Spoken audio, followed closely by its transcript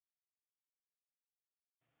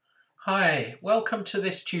Hi, welcome to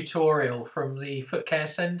this tutorial from the Foot Care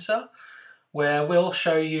Centre where we'll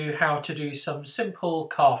show you how to do some simple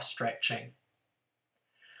calf stretching.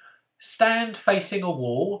 Stand facing a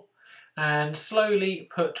wall and slowly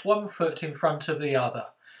put one foot in front of the other.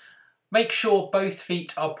 Make sure both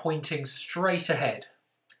feet are pointing straight ahead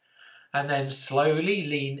and then slowly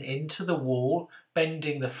lean into the wall,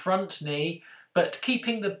 bending the front knee but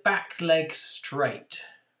keeping the back leg straight.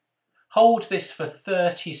 Hold this for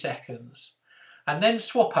 30 seconds and then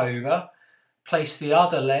swap over, place the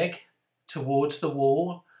other leg towards the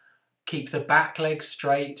wall, keep the back leg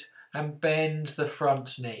straight and bend the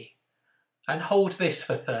front knee and hold this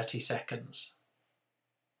for 30 seconds.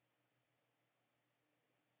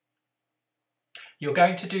 You're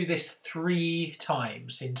going to do this 3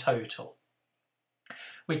 times in total.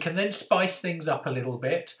 We can then spice things up a little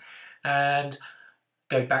bit and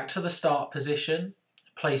go back to the start position.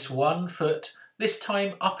 Place one foot, this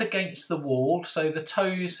time up against the wall, so the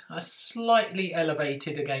toes are slightly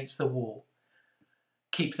elevated against the wall.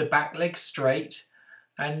 Keep the back leg straight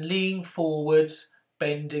and lean forwards,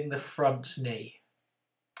 bending the front knee.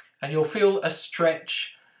 And you'll feel a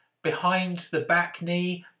stretch behind the back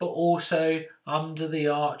knee, but also under the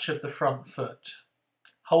arch of the front foot.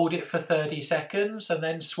 Hold it for 30 seconds and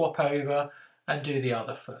then swap over and do the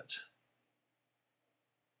other foot.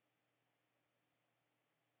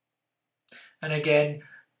 And again,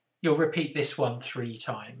 you'll repeat this one 3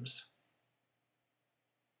 times.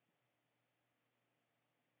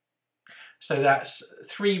 So that's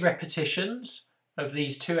 3 repetitions of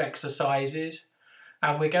these 2 exercises,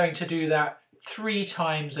 and we're going to do that 3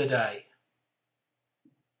 times a day.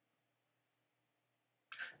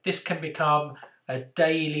 This can become a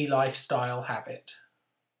daily lifestyle habit.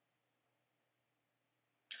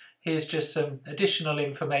 Here's just some additional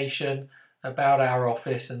information about our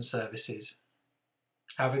office and services.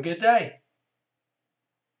 Have a good day.